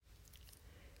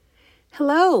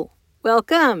Hello,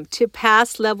 welcome to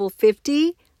Past Level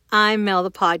 50. I'm Mel the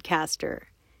Podcaster.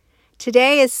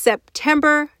 Today is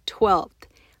September 12th.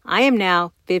 I am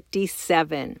now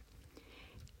 57.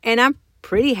 And I'm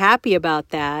pretty happy about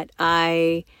that.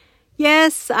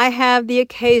 Yes, I have the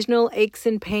occasional aches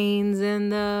and pains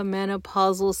and the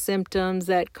menopausal symptoms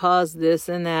that cause this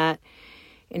and that.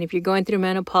 And if you're going through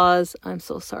menopause, I'm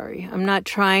so sorry. I'm not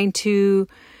trying to,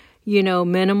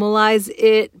 minimalize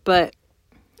it, but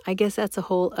I guess that's a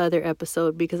whole other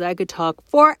episode because I could talk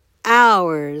for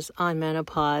hours on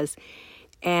menopause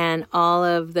and all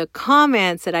of the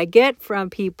comments that I get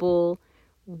from people,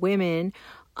 women,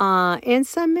 and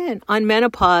some men on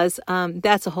menopause.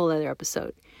 That's a whole other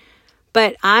episode.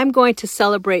 But I'm going to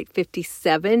celebrate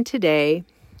 57 today,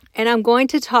 and I'm going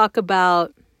to talk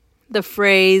about the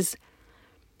phrase,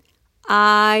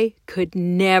 I could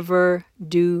never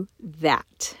do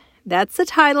that. That's the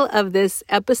title of this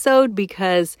episode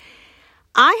because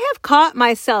I have caught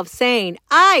myself saying,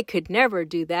 I could never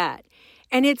do that.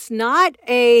 And it's not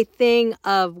a thing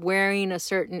of wearing a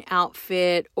certain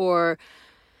outfit or,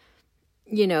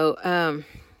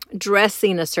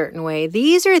 dressing a certain way.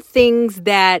 These are things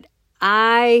that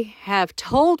I have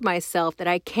told myself that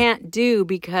I can't do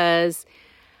because,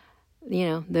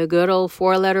 the good old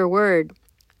 4-letter word,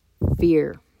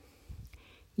 fear.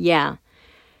 Yeah.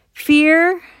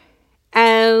 Fear,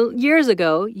 years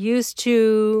ago, used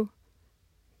to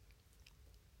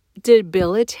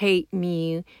debilitate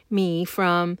me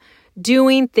from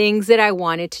doing things that I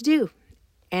wanted to do.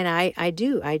 And I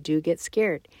do get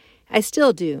scared. I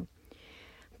still do.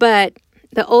 But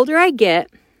the older I get,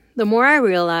 the more I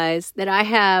realize that I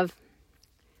have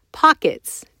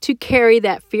pockets to carry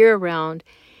that fear around.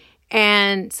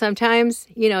 And sometimes,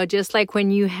 just like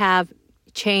when you have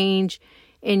change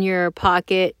in your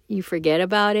pocket, you forget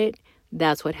about it.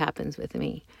 That's what happens with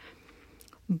me.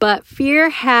 But fear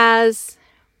has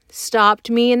stopped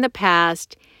me in the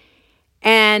past.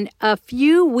 And a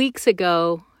few weeks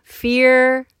ago,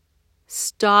 fear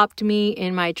stopped me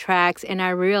in my tracks and I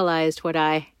realized what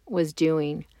I was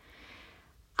doing.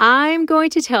 I'm going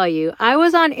to tell you, I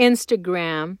was on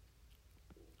Instagram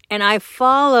and I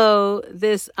follow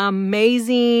this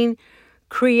amazing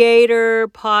creator,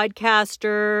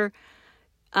 podcaster.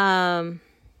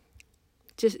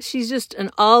 She's just an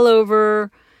all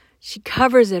over. She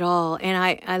covers it all. And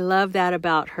I love that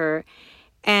about her.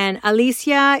 And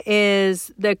Alicia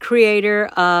is the creator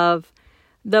of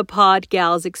the Pod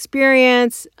Gals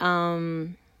Experience.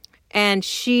 And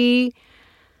she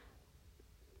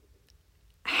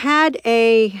had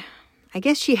she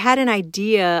had an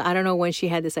idea. I don't know when she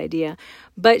had this idea,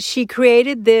 but she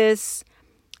created this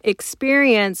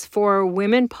experience for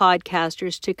women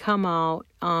podcasters to come out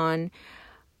on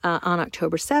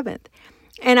October 7th.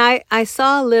 And I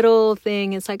saw a little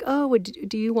thing. It's like, oh,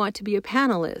 do you want to be a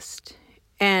panelist?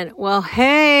 And well,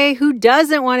 hey, who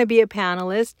doesn't want to be a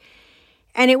panelist?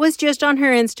 And it was just on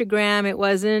her Instagram. It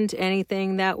wasn't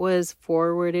anything that was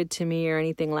forwarded to me or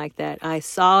anything like that. I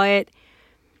saw it.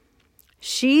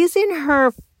 She's in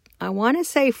her, I want to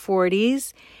say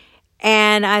 40s.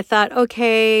 And I thought,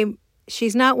 okay,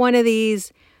 she's not one of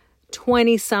these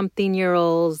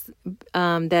 20-something-year-olds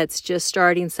that's just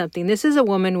starting something. This is a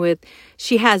woman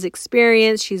she has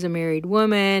experience. She's a married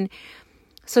woman.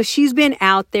 So she's been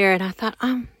out there. And I thought,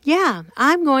 yeah,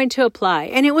 I'm going to apply.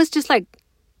 And it was just like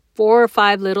 4 or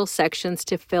 5 little sections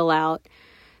to fill out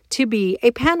to be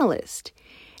a panelist.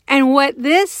 And what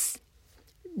this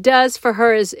does for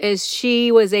her is she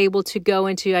was able to go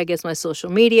into, I guess, my social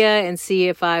media and see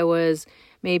if I was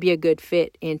maybe a good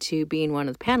fit into being one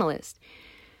of the panelists.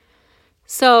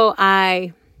 So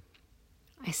I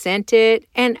sent it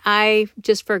and I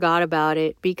just forgot about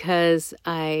it because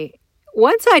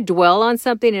once I dwell on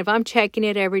something, if I'm checking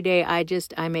it every day, I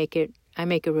make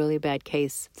a really bad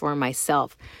case for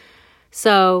myself.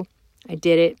 So I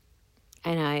did it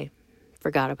and I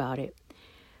forgot about it.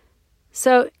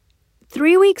 So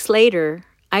 3 weeks later,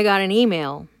 I got an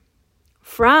email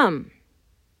from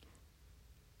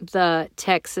the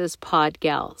Texas Pod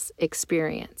Gals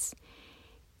Experience.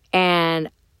 And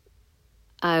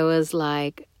I was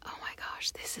like, oh my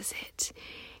gosh, this is it.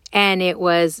 And it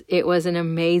was an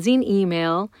amazing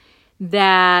email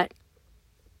that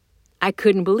I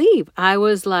couldn't believe. I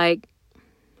was like,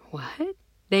 what?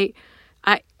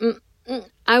 I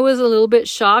was a little bit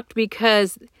shocked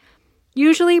because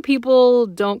usually people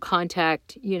don't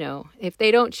contact, if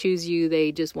they don't choose you,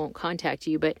 they just won't contact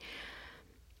you. But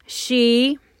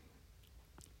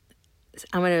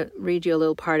I'm going to read you a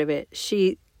little part of it.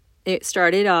 It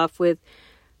started off with,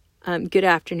 good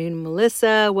afternoon,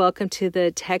 Melissa. Welcome to the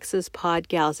Texas Pod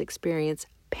Gals Experience.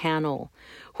 panel,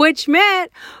 which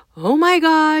meant, oh my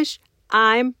gosh,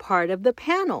 I'm part of the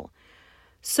panel.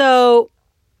 So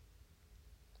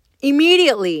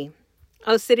immediately,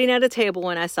 I was sitting at a table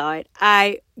when I saw it.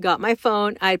 I got my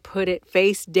phone. I put it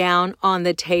face down on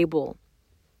the table.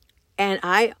 And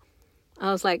I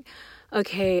was like,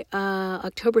 okay,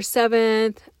 October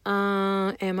 7th,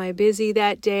 am I busy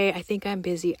that day? I think I'm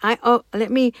busy.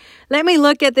 Let me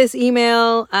look at this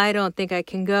email. I don't think I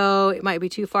can go. It might be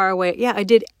too far away. Yeah, I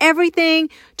did everything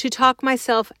to talk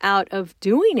myself out of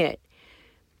doing it.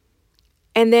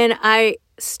 And then I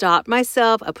stopped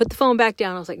myself. I put the phone back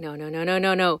down. I was like,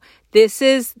 no. This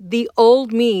is the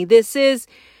old me. This is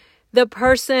the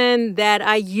person that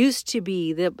I used to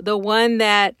be, the one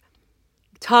that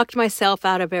talked myself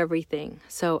out of everything.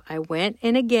 So I went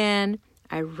in again.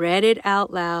 I read it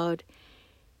out loud.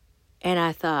 And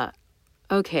I thought,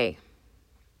 okay,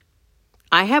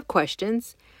 I have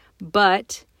questions,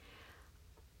 but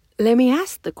let me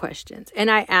ask the questions. And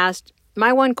I asked,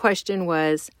 my one question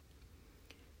was,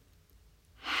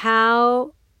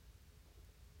 how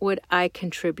would I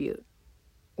contribute?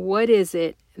 What is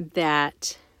it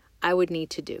that I would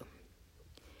need to do?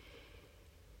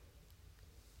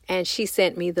 And she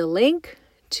sent me the link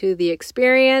to the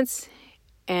experience,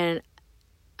 and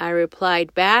I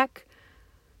replied back.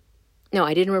 No,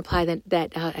 I didn't reply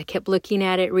that. I kept looking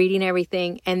at it, reading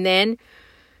everything. And then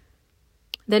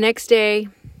the next day,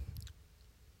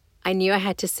 I knew I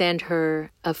had to send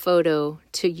her a photo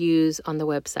to use on the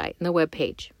website, on the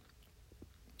webpage.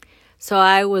 So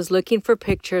I was looking for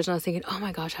pictures, and I was thinking, oh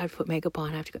my gosh, I have to put makeup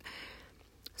on. I have to go.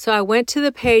 So I went to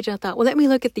the page, and I thought, well, let me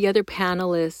look at the other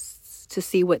panelists to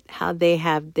see how they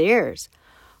have theirs.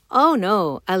 Oh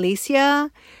no, Alicia,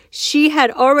 she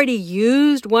had already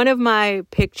used one of my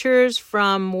pictures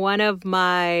from one of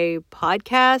my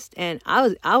podcasts, and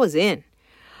I was in.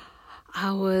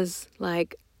 I was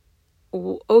like,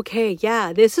 okay,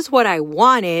 yeah, this is what I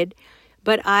wanted,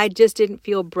 but I just didn't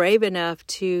feel brave enough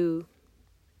to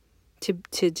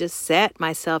just set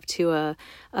myself to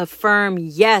a firm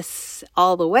yes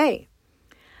all the way.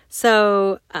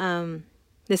 So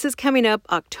this is coming up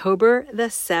October the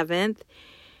 7th,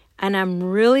 and I'm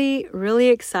really, really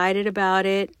excited about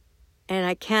it, and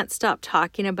I can't stop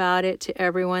talking about it to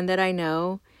everyone that I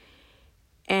know.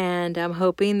 And I'm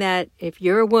hoping that if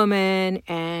you're a woman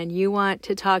and you want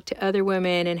to talk to other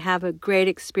women and have a great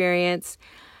experience,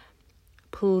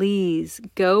 please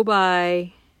go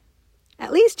by,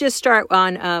 at least just start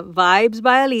on Vibes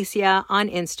by Alicia on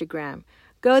Instagram.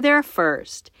 Go there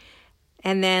first.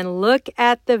 And then look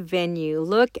at the venue.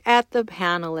 Look at the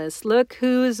panelists. Look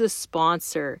who's a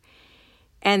sponsor.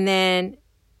 And then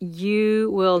you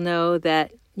will know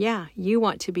that, yeah, you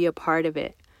want to be a part of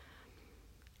it.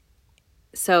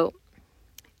 So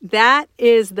that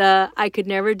is I could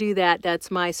never do that.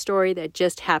 That's my story that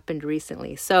just happened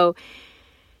recently. So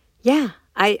yeah,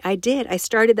 I did. I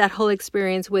started that whole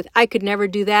experience with, I could never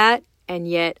do that, and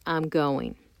yet I'm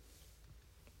going.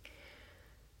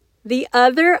 The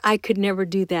other, I could never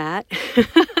do that.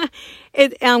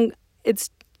 It's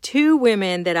two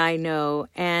women that I know,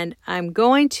 and I'm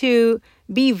going to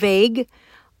be vague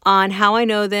on how I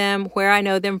know them, where I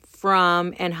know them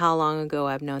from, and how long ago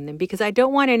I've known them. Because I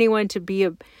don't want anyone to be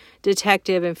a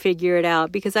detective and figure it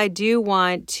out, because I do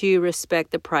want to respect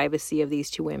the privacy of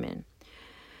these two women.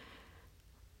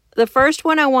 The first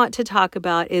one I want to talk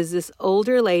about is this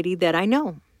older lady that I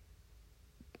know.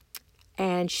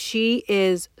 And she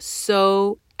is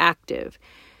so active.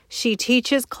 She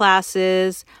teaches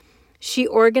classes. She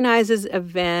organizes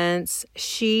events.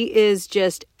 She is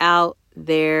just out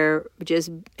there,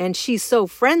 and she's so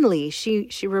friendly. She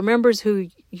remembers who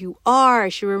you are.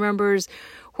 She remembers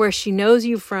where she knows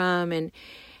you from, and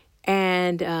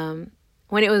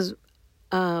when it was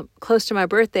close to my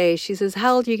birthday, she says,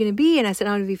 "How old are you going to be?" And I said,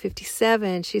 "I'm going to be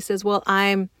 57." She says, "Well,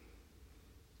 I'm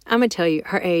going to tell you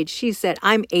her age." She said,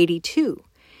 "I'm 82."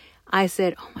 I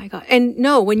said, "Oh my God!" And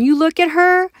no, when you look at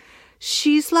her,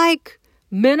 she's like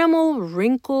minimal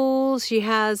wrinkles. She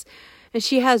has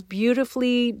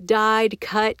beautifully dyed,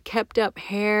 kept up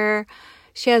hair.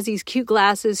 She has these cute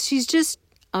glasses. She's just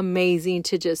amazing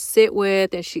to just sit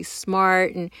with, and she's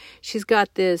smart, and she's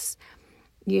got this,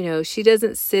 she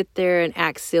doesn't sit there and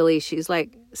act silly. She's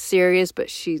like serious, but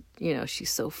she's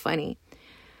so funny.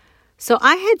 So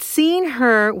I had seen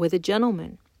her with a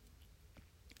gentleman,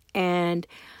 and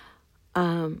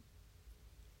I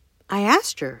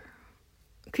asked her,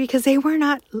 because they were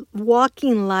not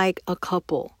walking like a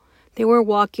couple. They were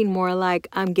walking more like,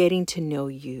 I'm getting to know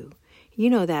you. You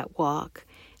know that walk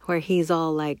where he's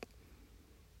all like,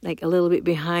 like a little bit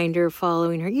behind her,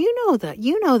 following her. You know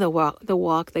the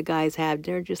walk the guys have.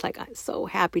 They're just like, I'm so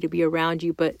happy to be around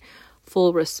you, but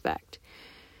full respect.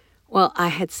 Well, I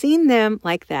had seen them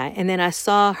like that, and then I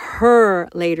saw her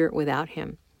later without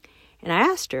him. And I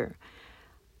asked her,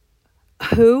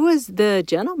 who was the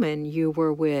gentleman you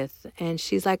were with? And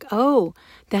she's like, oh,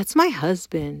 that's my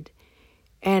husband.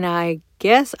 And I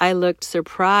guess I looked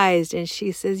surprised, and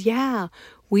she says, yeah,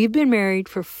 we've been married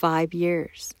for 5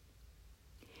 years.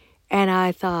 And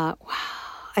I thought, wow.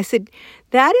 I said,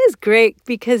 that is great,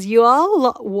 because you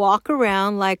all walk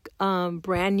around like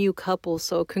brand new couples.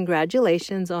 So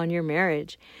congratulations on your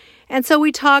marriage. And so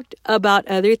we talked about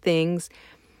other things.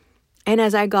 And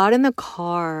as I got in the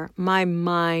car, my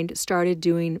mind started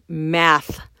doing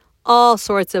math, all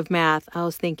sorts of math. I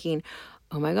was thinking,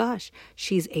 oh my gosh,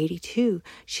 she's 82.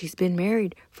 She's been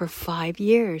married for 5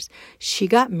 years. She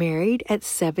got married at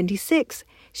 76.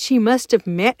 She must have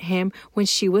met him when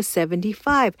she was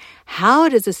 75. How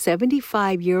does a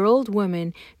 75-year-old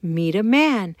woman meet a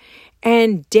man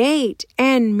and date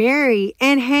and marry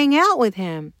and hang out with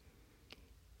him?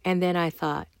 And then I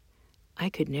thought, I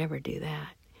could never do that.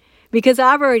 Because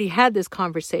I've already had this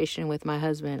conversation with my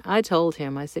husband. I told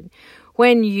him, I said,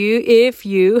 if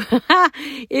you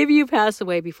pass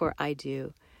away before I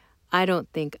do, I don't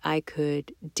think I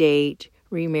could date,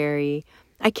 remarry.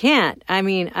 I can't. I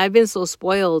mean, I've been so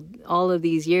spoiled all of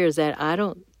these years that I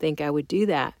don't think I would do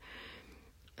that.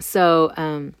 So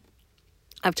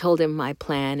I've told him my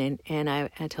plan, and I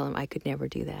told him I could never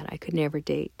do that. I could never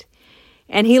date.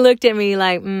 And he looked at me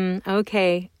like,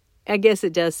 okay, I guess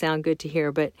it does sound good to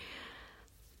hear, but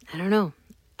I don't know.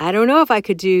 I don't know if I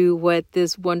could do what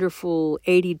this wonderful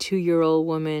 82-year-old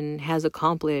woman has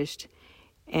accomplished,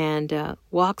 and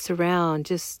walks around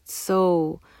just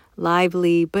so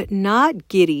lively, but not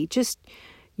giddy. Just,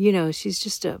 she's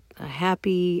just a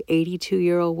happy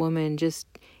 82-year-old woman, just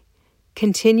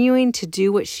continuing to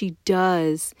do what she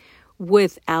does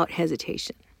without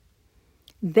hesitation.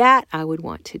 That I would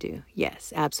want to do.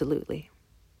 Yes, absolutely.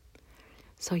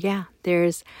 So yeah,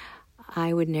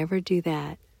 I would never do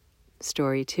that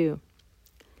story too.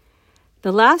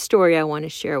 The last story I want to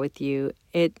share with you,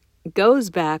 it goes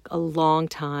back a long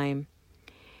time.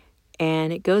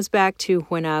 And it goes back to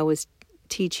when I was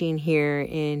teaching here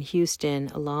in Houston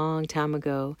a long time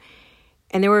ago.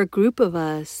 And there were a group of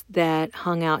us that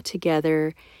hung out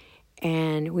together,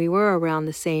 and we were around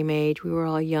the same age. We were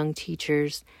all young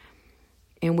teachers,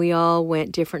 and we all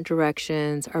went different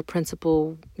directions. Our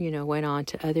principal, went on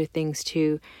to other things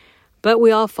too. But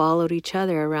we all followed each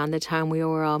other around the time we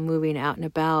were all moving out and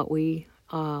about. We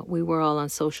were all on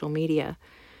social media.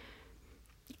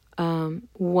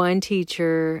 One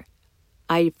teacher,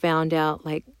 I found out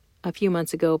like a few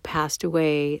months ago, passed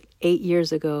away 8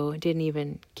 years ago. Didn't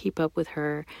even keep up with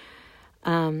her.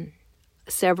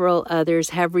 Several others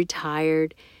have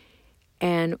retired.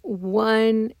 And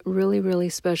one really, really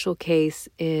special case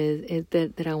is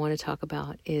that I want to talk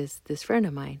about is this friend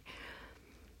of mine.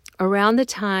 Around the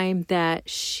time that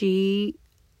she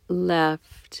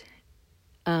left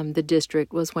the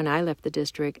district was when I left the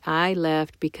district. I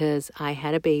left because I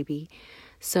had a baby.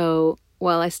 So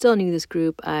while I still knew this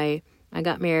group, I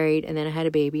got married, and then I had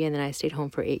a baby, and then I stayed home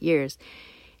for 8 years.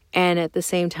 And at the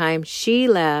same time, she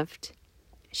left,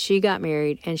 she got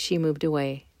married, and she moved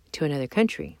away to another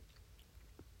country.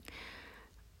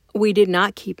 We did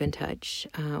not keep in touch.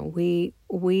 We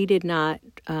did not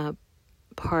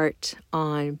part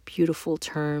on beautiful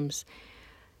terms.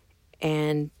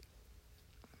 And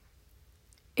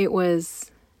it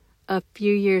was a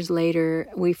few years later,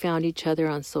 we found each other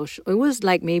on social. It was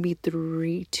like maybe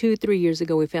 3 years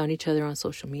ago, we found each other on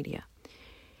social media.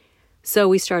 So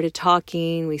we started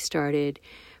talking.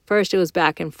 First it was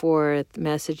back and forth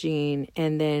messaging,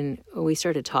 and then we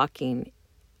started talking.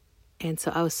 And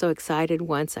so I was so excited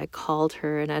once I called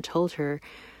her and I told her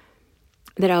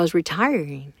that I was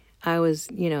retiring. I was,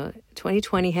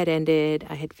 2020 had ended.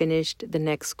 I had finished the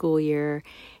next school year,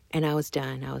 and I was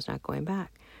done. I was not going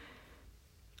back.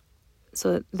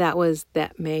 So that was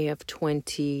that May of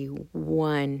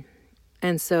 21.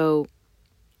 And so,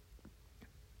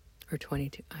 or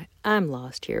 22, I'm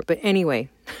lost here. But anyway,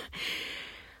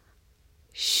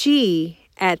 she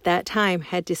at that time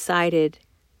had decided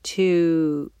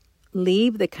to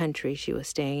leave the country she was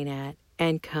staying at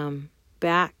and come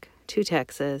back to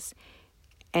Texas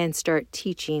and start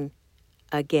teaching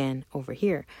again over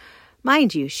here.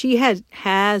 Mind you, she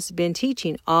has been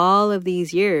teaching all of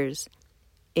these years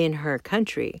in her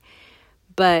country,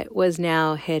 but was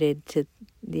now headed to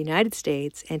the United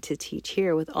States and to teach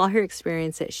here with all her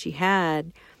experience that she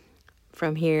had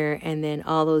from here, and then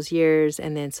all those years.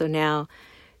 And then so now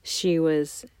she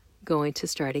was going to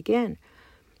start again.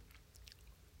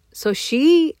 So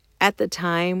she, at the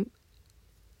time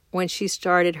when she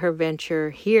started her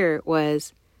venture here,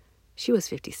 she was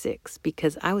 56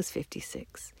 because I was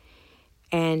 56.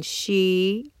 And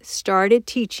she started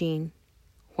teaching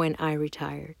when I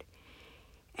retired.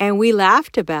 And we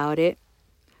laughed about it.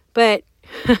 But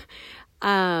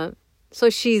so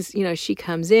she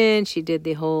comes in, she did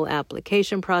the whole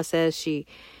application process.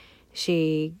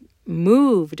 She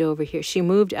moved over here. She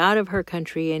moved out of her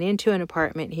country and into an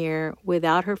apartment here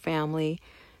without her family.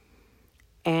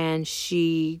 And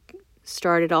she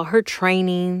started all her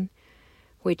training,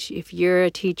 which if you're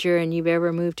a teacher and you've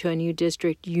ever moved to a new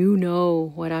district, you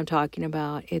know what I'm talking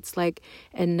about. It's like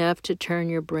enough to turn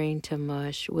your brain to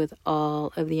mush with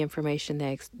all of the information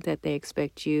that they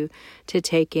expect you to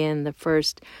take in the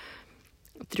first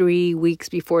 3 weeks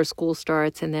before school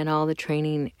starts and then all the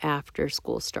training after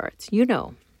school starts. You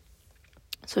know.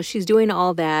 So she's doing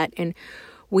all that, and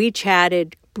we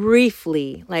chatted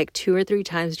briefly, like 2 or 3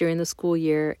 times during the school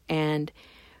year, and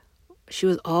she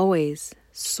was always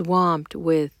swamped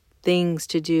with things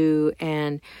to do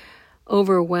and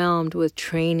overwhelmed with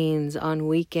trainings on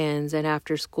weekends and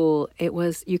after school.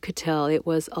 You could tell it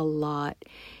was a lot.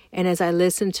 And as I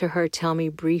listened to her tell me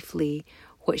briefly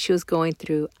what she was going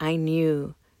through, I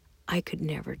knew I could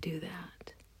never do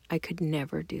that. I could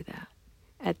never do that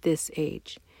at this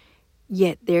age.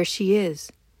 Yet there she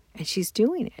is, and she's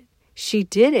doing it. She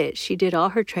did it. She did all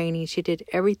her training. She did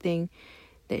everything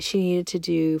that she needed to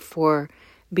do for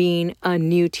being a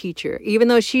new teacher. Even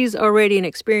though she's already an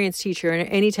experienced teacher, and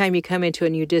anytime you come into a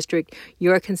new district,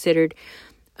 you're considered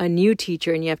a new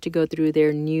teacher, and you have to go through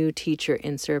their new teacher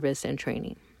in service and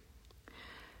training.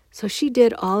 So she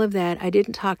did all of that. I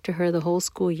didn't talk to her the whole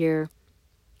school year.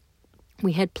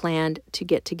 We had planned to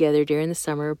get together during the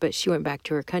summer, but she went back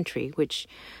to her country, which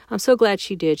I'm so glad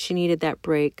she did. She needed that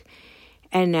break.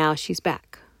 And now she's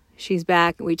back. She's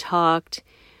back. We talked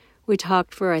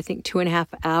for, I think, 2.5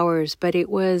 hours, but it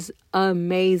was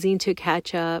amazing to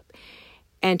catch up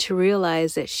and to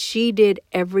realize that she did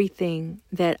everything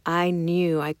that I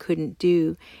knew I couldn't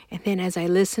do. And then as I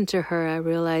listened to her, I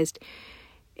realized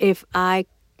if I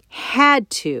had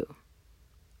to,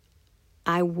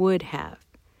 I would have.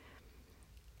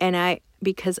 And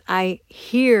because I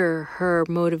hear her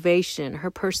motivation, her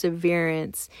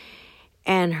perseverance,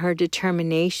 and her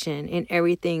determination in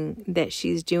everything that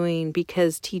she's doing,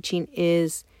 because teaching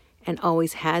is and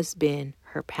always has been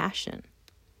her passion.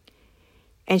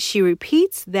 And she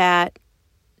repeats that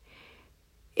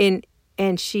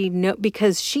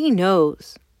because she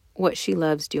knows what she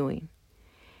loves doing.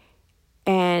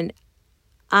 And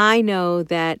I know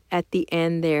that at the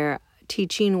end there,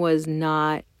 teaching was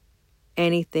not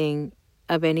anything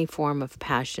of any form of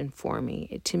passion for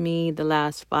me. To me, the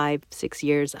last 5-6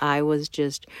 years, I was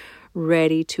just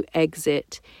ready to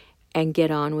exit and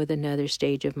get on with another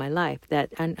stage of my life.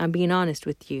 I'm being honest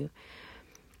with you.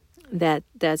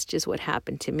 That's just what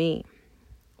happened to me.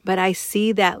 But I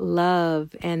see that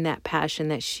love and that passion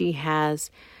that she has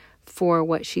for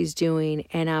what she's doing,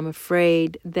 and I'm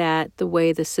afraid that the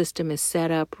way the system is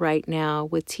set up right now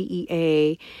with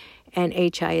TEA and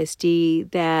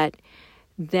HISD, that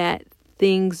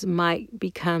things might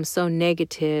become so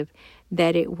negative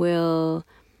that it will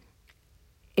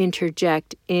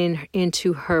interject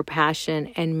into her passion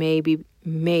and maybe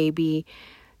make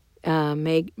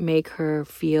her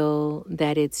feel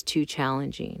that it's too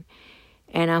challenging.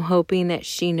 And I'm hoping that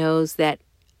she knows that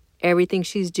everything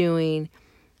she's doing,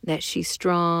 that she's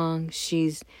strong,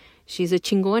 she's a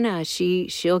chingona,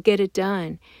 she'll get it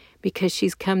done because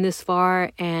she's come this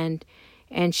far, and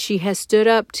she has stood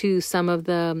up to some of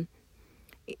the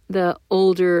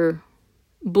older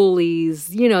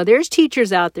bullies. You know, there's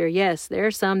teachers out there. Yes, there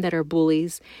are some that are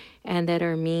bullies and that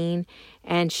are mean.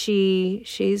 And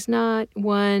she's not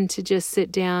one to just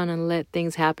sit down and let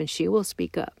things happen. She will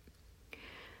speak up.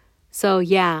 So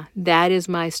yeah, that is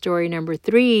my story number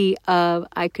 3 of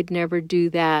I could never do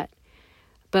that.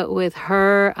 But with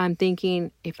her, I'm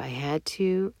thinking if I had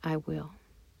to, I will.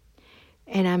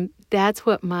 And that's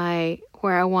where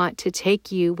I want to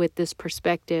take you with this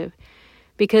perspective.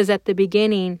 Because at the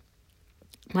beginning,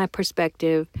 my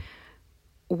perspective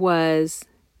was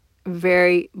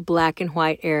very black and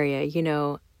white area. You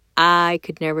know, I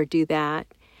could never do that.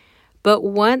 But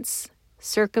once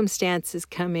circumstances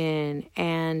come in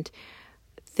and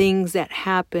things that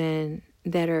happen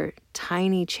that are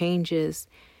tiny changes,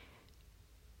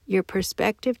 your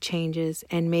perspective changes,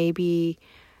 and maybe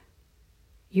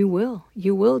you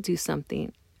will do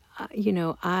something.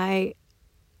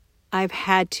 I've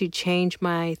had to change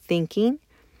my thinking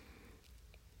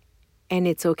And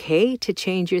it's okay to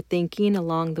change your thinking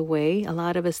along the way. A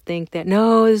lot of us think that,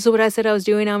 no, this is what I said I was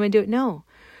doing, I'm going to do it. No,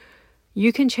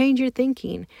 you can change your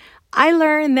thinking. I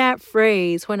learned that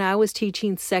phrase when I was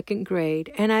teaching second grade.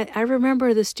 And I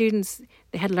remember the students,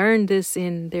 they had learned this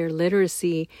in their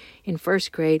literacy in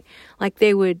first grade. Like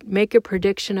they would make a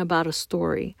prediction about a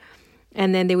story.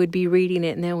 And then they would be reading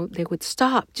it and they would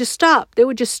stop. Just stop. They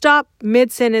would just stop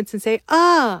mid-sentence and say,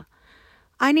 I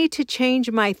need to change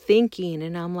my thinking.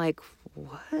 And I'm like,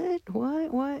 what?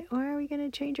 Why are we going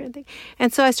to change our thinking?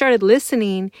 And so I started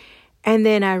listening. And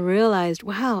then I realized,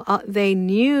 wow, they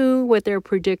knew what their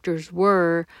predictors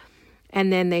were.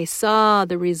 And then they saw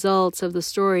the results of the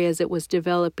story as it was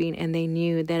developing. And they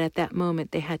knew that at that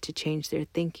moment they had to change their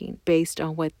thinking based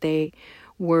on what they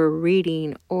were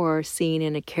reading or seeing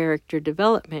in a character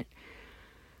development.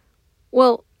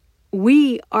 Well,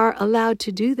 we are allowed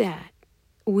to do that.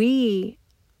 We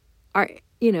are,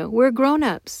 we're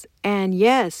grown-ups. And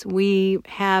yes, we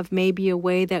have maybe a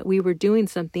way that we were doing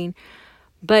something.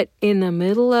 But in the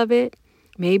middle of it,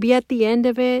 maybe at the end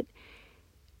of it,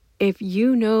 if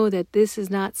you know that this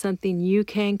is not something you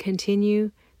can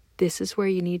continue, this is where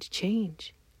you need to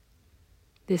change.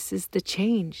 This is the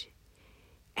change.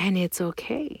 And it's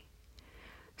okay.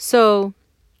 So,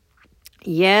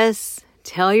 yes,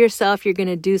 tell yourself you're going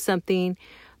to do something.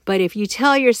 But if you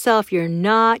tell yourself you're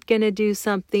not going to do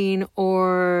something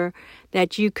or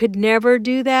that you could never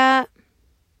do that,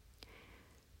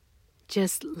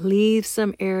 just leave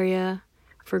some area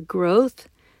for growth,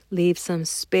 leave some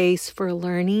space for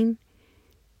learning,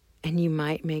 and you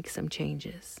might make some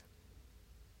changes.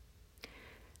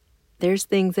 There's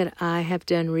things that I have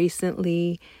done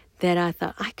recently that I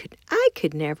thought I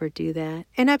could never do that,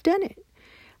 and I've done it.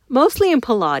 Mostly in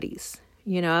Pilates.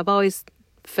 I've always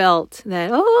felt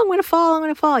that, I'm going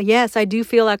to fall. Yes, I do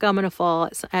feel like I'm going to fall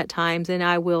at times, and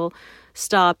I will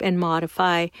stop and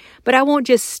modify. But I won't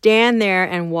just stand there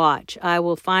and watch. I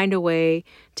will find a way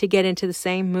to get into the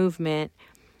same movement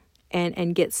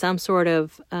and get some sort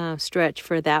of stretch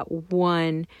for that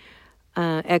one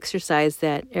exercise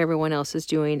that everyone else is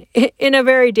doing in a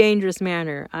very dangerous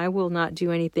manner. I will not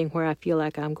do anything where I feel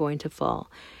like I'm going to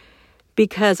fall.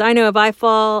 Because I know if I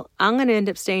fall, I'm going to end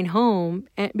up staying home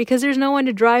because there's no one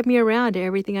to drive me around to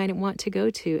everything I want to go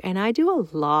to. And I do a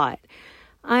lot.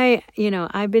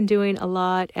 I've been doing a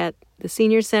lot at the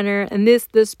senior center, and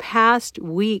this past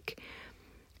week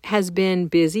has been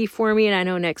busy for me, and I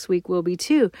know next week will be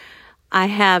too. I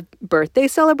have birthday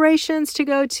celebrations to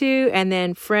go to, and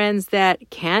then friends that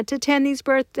can't attend these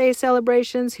birthday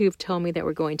celebrations who've told me that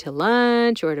we're going to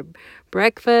lunch or to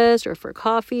breakfast or for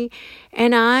coffee,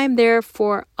 and I'm there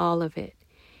for all of it.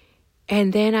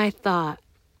 And then I thought,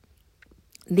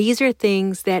 these are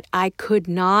things that I could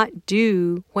not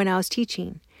do when I was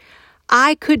teaching.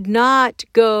 I could not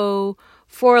go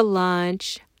for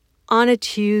lunch on a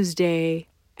Tuesday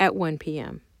at 1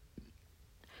 p.m.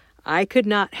 I could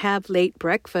not have late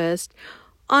breakfast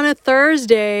on a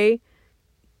Thursday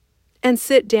and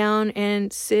sit down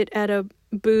and sit at a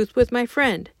booth with my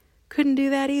friend. Couldn't do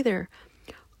that either.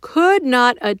 Could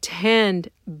not attend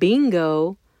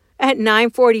bingo at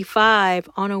 9:45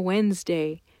 on a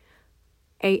Wednesday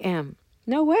a.m.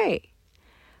 No way.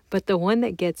 But the one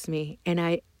that gets me,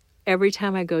 and every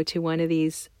time I go to one of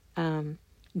these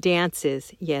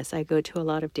dances, yes, I go to a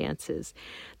lot of dances.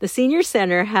 The senior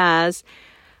center has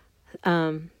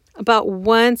about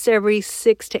once every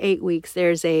 6 to 8 weeks,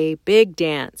 there's a big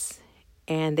dance,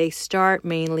 and they start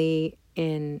mainly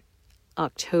in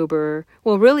October.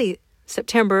 Well, really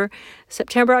September,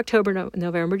 October,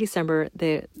 November, December.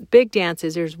 The big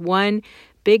dances, there's one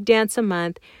big dance a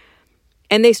month.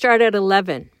 And they start at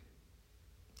 11.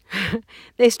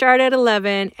 They start at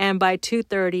 11, and by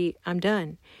 2:30, I'm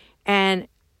done. And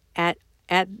at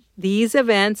these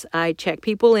events, I check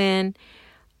people in,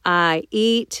 I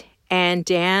eat and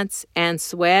dance and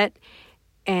sweat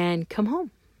and come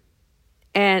home.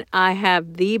 And I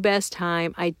have the best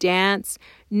time. I dance.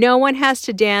 No one has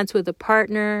to dance with a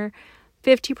partner.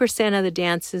 50% of the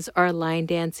dances are line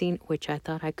dancing, which I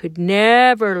thought I could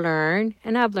never learn.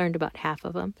 And I've learned about half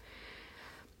of them.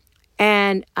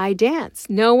 And I dance.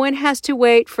 No one has to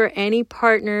wait for any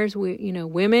partners.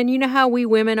 Women, you know how we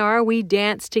women are. We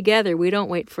dance together. We don't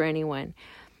wait for anyone.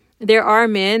 There are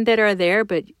men that are there,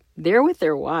 but they're with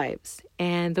their wives.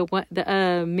 And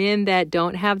the men that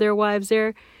don't have their wives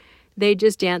there, they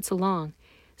just dance along.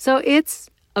 So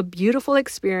it's a beautiful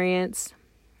experience.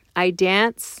 I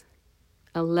dance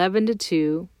 11 to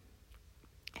 2,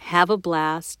 have a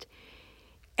blast,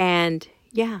 and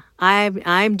yeah,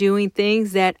 I'm doing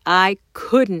things that I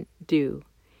couldn't do,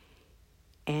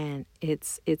 and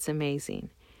it's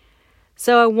amazing.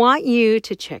 So I want you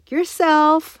to check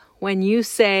yourself when you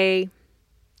say,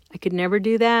 I could never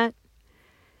do that.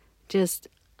 Just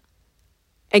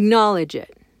acknowledge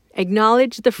it.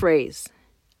 Acknowledge the phrase,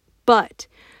 but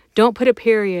don't put a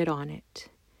period on it.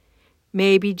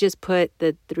 Maybe just put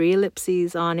the 3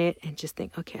 ellipses on it and just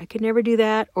think, okay, I could never do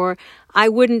that, or I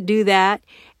wouldn't do that.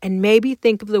 And maybe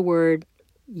think of the word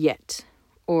yet,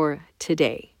 or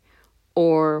today,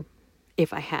 or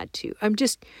if I had to. I'm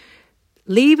just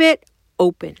leave it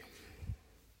open,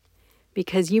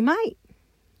 because you might.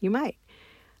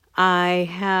 I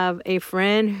have a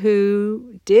friend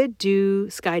who did do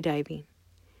skydiving,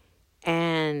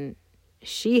 and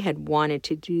she had wanted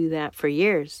to do that for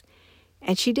years,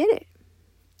 and she did it.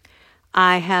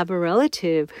 I have a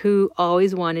relative who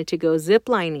always wanted to go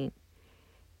ziplining,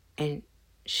 and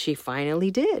she finally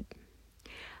did.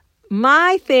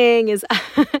 My thing is,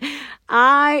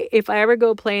 if I ever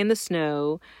go play in the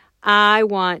snow, I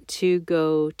want to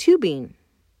go tubing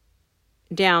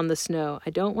down the snow. I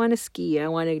don't want to ski. I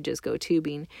want to just go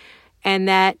tubing. And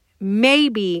that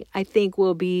maybe, I think,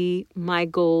 will be my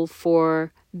goal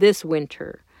for this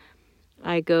winter.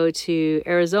 I go to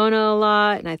Arizona a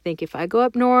lot, and I think if I go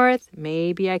up north,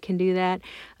 maybe I can do that.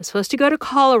 I'm supposed to go to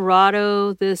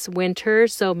Colorado this winter,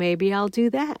 so maybe I'll do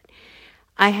that.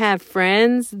 I have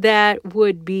friends that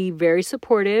would be very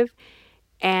supportive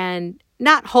and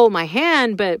not hold my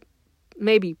hand, but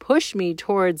maybe push me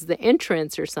towards the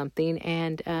entrance or something,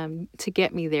 and to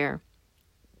get me there.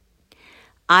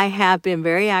 I have been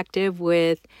very active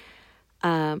with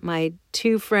my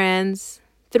 2 friends.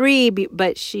 3,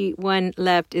 but one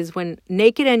left, is when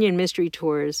Naked Onion Mystery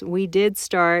Tours. We did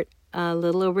start a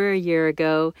little over a year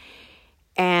ago,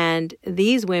 and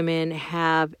these women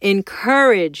have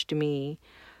encouraged me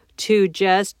to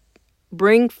just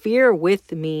bring fear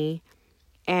with me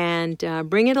and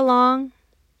bring it along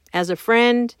as a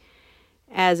friend,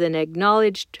 as an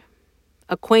acknowledged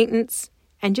acquaintance,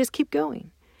 and just keep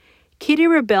going. Kitty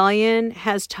Rebellion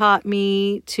has taught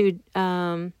me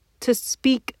to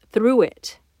speak through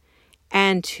it,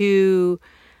 and to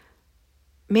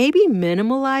maybe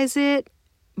minimalize it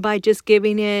by just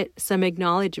giving it some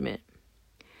acknowledgement.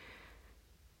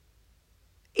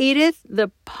 Edith, the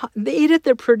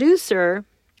producer,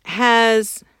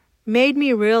 has made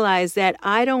me realize that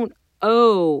I don't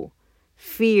owe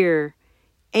fear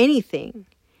anything.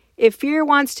 If fear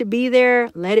wants to be there,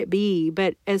 let it be.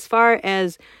 But as far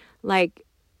as like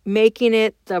making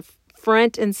it the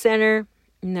front and center,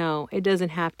 no, it doesn't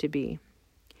have to be.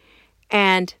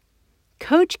 And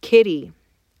Coach Kitty,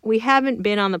 we haven't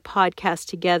been on the podcast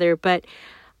together, but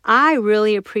I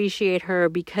really appreciate her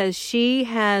because she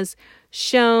has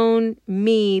shown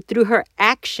me through her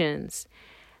actions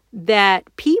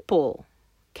that people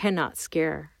cannot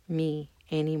scare me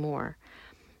anymore.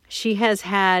 She has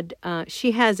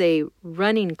a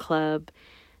running club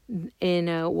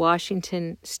in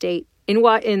Washington State, in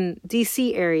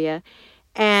DC area,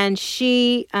 and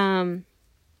she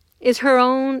is her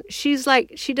own. She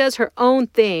does her own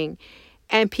thing,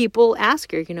 and people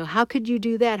ask her, how could you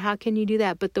do that? How can you do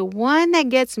that? But the one that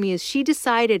gets me is she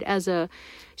decided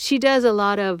she does a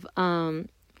lot of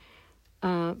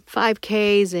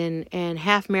 5Ks and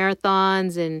half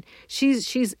marathons, and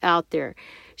she's out there.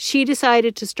 She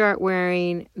decided to start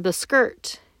wearing the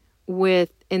skirt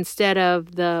instead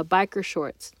of the biker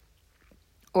shorts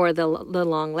or the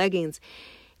long leggings,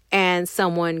 and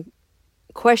someone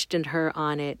questioned her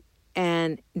on it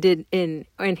and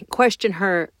questioned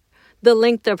her the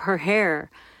length of her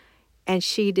hair, and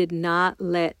she did not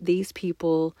let these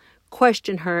people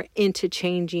question her into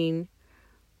changing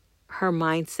her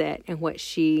mindset and what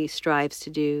she strives to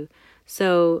do.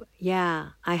 So yeah,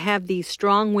 I have these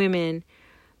strong women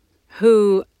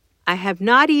who I have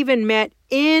not even met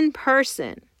in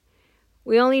person.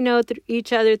 We only know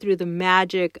each other through the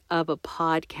magic of a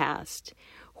podcast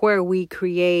where we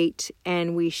create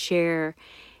and we share.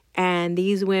 And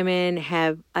these women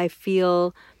I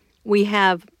feel we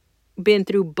have been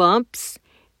through bumps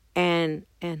and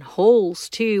holes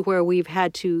too, where we've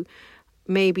had to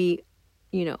maybe,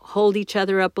 hold each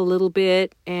other up a little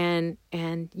bit. And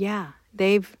yeah,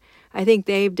 I think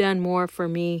they've done more for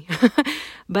me,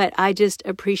 but I just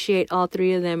appreciate all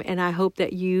 3 of them. And I hope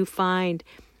that you find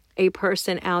a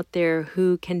person out there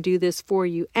who can do this for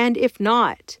you. And if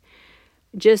not,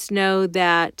 just know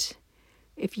that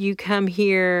if you come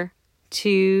here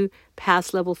to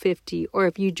Past Level 50, or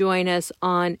if you join us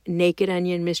on Naked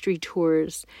Onion Mystery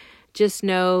Tours, just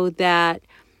know that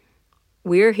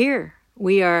we're here.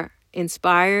 We are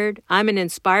inspired. I'm an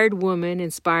inspired woman,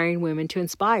 inspiring women to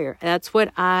inspire. That's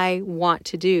what I want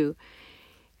to do.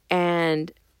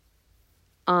 And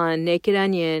on Naked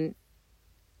Onion,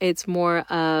 It's more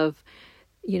of,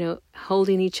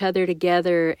 holding each other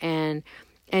together and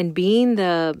being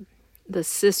the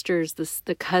sisters,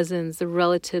 the cousins, the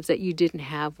relatives that you didn't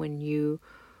have when you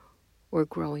were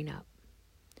growing up.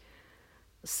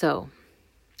 So,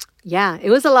 yeah, it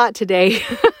was a lot today.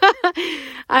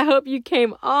 I hope you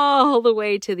came all the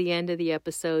way to the end of the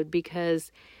episode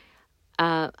because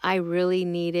I really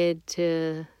needed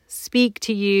to speak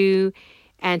to you.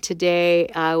 And today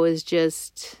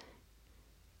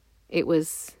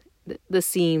the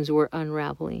seams were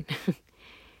unraveling.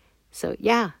 So,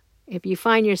 yeah, if you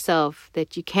find yourself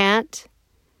that you can't,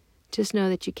 just know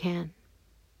that you can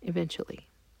eventually.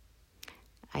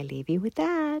 I leave you with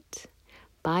that.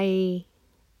 Bye.